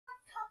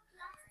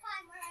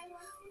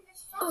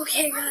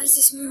Okay guys,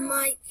 this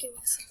might give me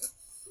a second.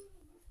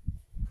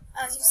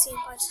 As you see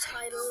by the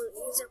title,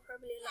 these are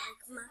probably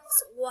like,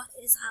 Max, what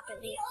is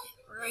happening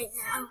right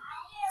now?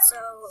 So,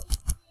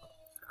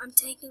 I'm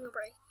taking a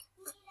break.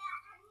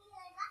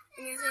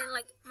 And you're saying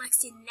like,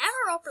 Max, you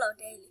never upload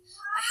daily.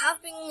 I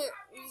have been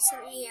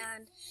recently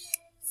and...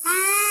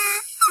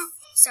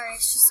 Sorry,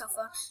 it's just so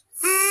fun.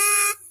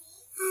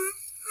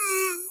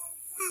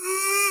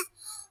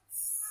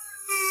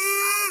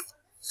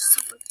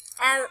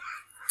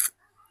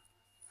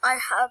 I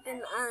have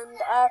been,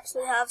 and I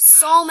actually have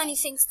so many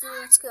things to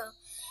do at school.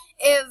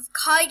 If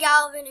Kai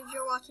Galvin, if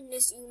you're watching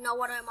this, you know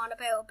what I'm on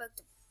about the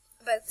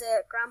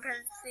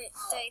Grandparents' Day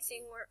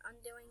thing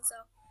I'm doing.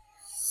 So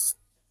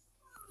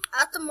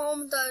at the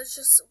moment, I was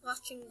just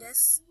watching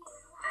this.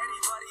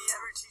 Anybody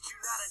ever teach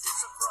you how to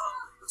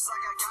disapprove? Looks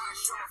like I gotta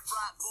show a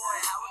frat boy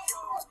how it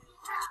goes.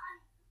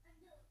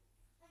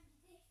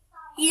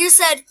 He just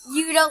said,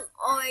 you don't,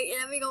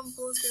 let me go and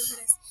full screen for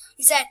this.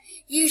 He said,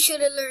 you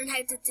should have learned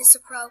how to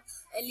disapprove.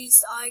 At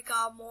least I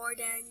got more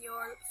than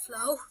your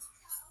flow.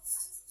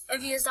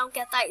 If you just don't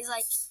get that, he's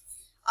like,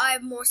 I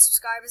have more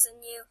subscribers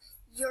than you.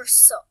 You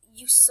suck.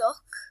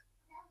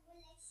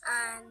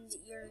 And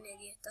you're an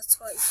idiot. That's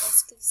what he's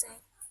basically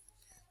saying.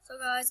 So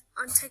guys,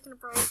 I'm taking a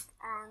break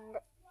and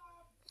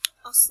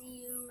I'll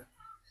see you.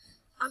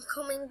 I'm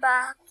coming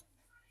back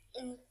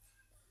in...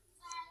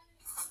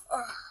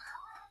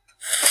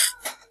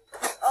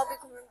 I'll be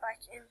coming back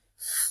in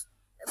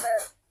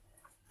about...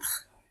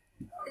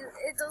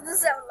 It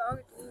doesn't sound long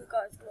to you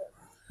guys, but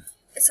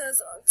it sounds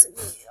long to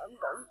me. I'm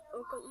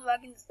coming back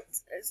in... I'm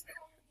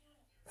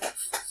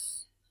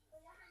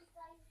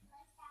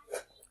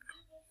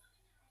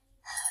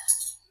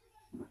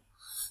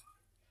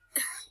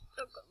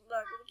coming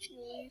back in 2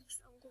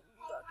 weeks. I'm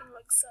coming back in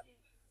like 7.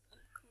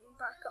 I'm coming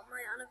back on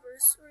my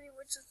anniversary,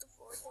 which is the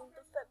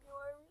 14th of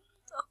February.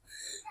 So,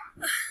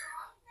 I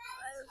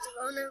have to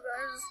go now,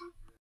 guys.